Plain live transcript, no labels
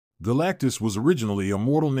Galactus was originally a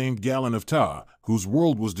mortal named Galen of Ta, whose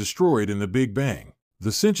world was destroyed in the Big Bang.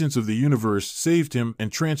 The sentience of the universe saved him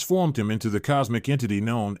and transformed him into the cosmic entity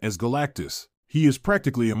known as Galactus. He is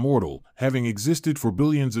practically immortal, having existed for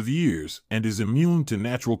billions of years, and is immune to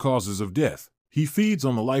natural causes of death. He feeds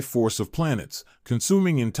on the life force of planets,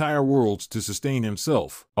 consuming entire worlds to sustain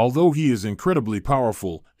himself. Although he is incredibly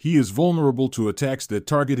powerful, he is vulnerable to attacks that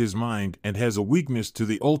target his mind and has a weakness to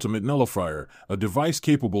the ultimate nullifier, a device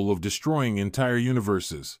capable of destroying entire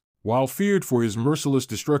universes. While feared for his merciless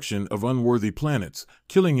destruction of unworthy planets,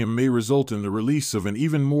 killing him may result in the release of an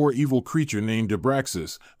even more evil creature named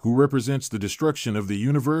Abraxas, who represents the destruction of the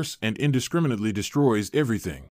universe and indiscriminately destroys everything.